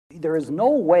there is no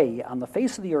way on the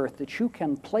face of the earth that you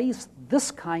can place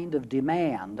this kind of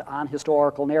demand on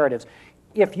historical narratives.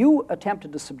 If you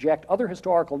attempted to subject other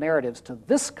historical narratives to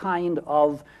this kind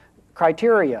of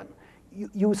criterion,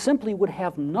 you simply would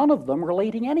have none of them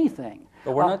relating anything.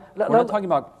 But we're not talking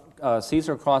about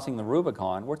Caesar crossing the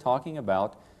Rubicon. We're talking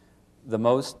about the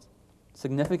most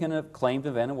significant claimed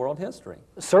event in world history.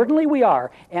 Certainly we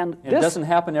are. And it doesn't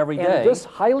happen every day. And this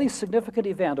highly significant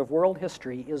event of world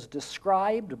history is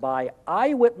described by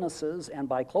eyewitnesses and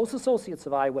by close associates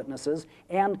of eyewitnesses,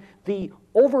 and the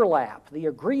overlap, the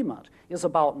agreement, is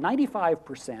about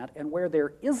 95%, and where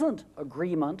there isn't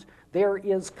agreement, there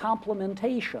is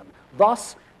complementation.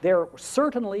 Thus, there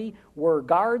certainly were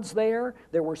guards there.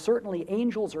 There were certainly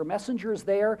angels or messengers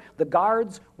there. The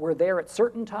guards were there at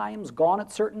certain times, gone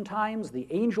at certain times. The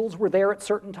angels were there at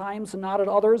certain times and not at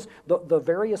others. The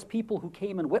various people who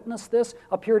came and witnessed this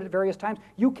appeared at various times.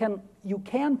 You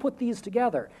can put these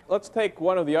together. Let's take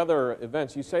one of the other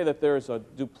events. You say that there's a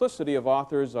duplicity of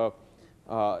authors,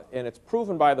 and it's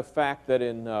proven by the fact that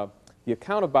in the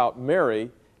account about Mary,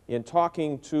 in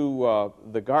talking to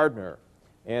the gardener,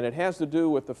 and it has to do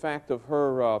with the fact of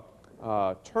her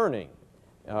turning,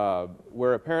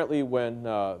 where apparently when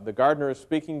the gardener is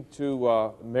speaking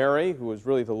to Mary, who is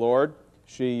really the Lord,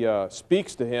 she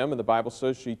speaks to him, and the Bible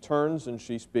says she turns and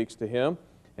she speaks to him,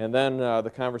 and then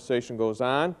the conversation goes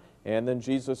on, and then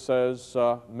Jesus says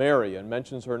Mary and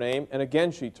mentions her name, and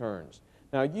again she turns.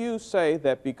 Now you say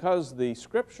that because the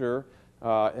Scripture,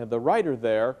 the writer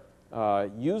there,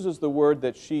 uses the word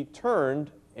that she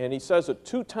turned, and he says it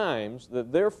 2 times,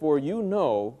 that therefore you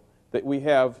know that we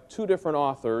have 2 different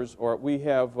authors, or we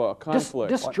have a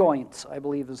conflict. Disjoints, I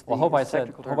believe, is the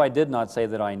technical term. Hope I did not say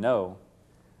that I know,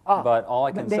 but all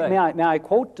I can say... May I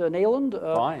quote Nayland?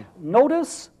 Fine.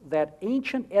 Notice that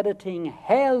ancient editing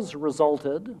has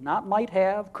resulted, not might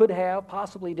have, could have,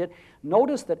 possibly did.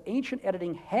 Notice that ancient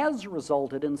editing has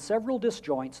resulted in several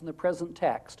disjoints in the present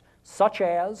text, such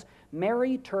as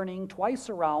Mary turning twice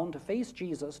around to face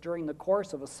Jesus during the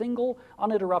course of a single,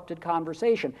 uninterrupted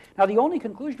conversation. Now, the only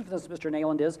conclusion from this, Mr.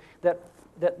 Nayland, is that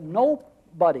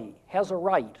nobody has a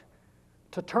right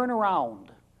to turn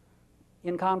around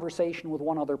in conversation with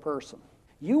one other person.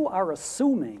 You are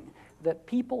assuming that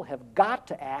people have got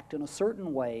to act in a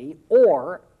certain way,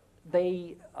 or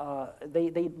they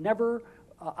never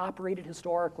operated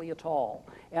historically at all.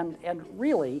 And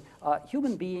really,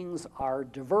 human beings are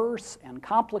diverse and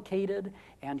complicated,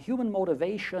 and human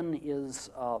motivation is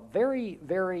very,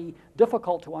 very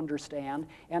difficult to understand.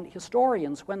 And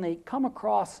historians, when they come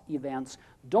across events,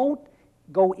 don't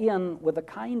go in with a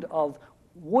kind of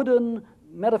wooden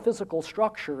metaphysical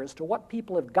structure as to what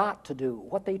people have got to do.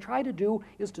 What they try to do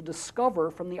is to discover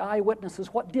from the eyewitnesses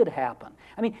what did happen.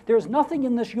 I mean, there's nothing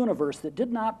in this universe that did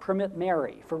not permit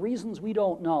Mary, for reasons we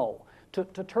don't know, to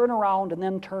turn around and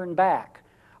then turn back.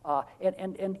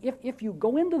 And if you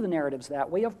go into the narratives that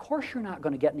way, of course you're not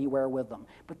going to get anywhere with them.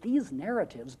 But these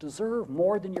narratives deserve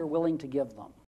more than you're willing to give them.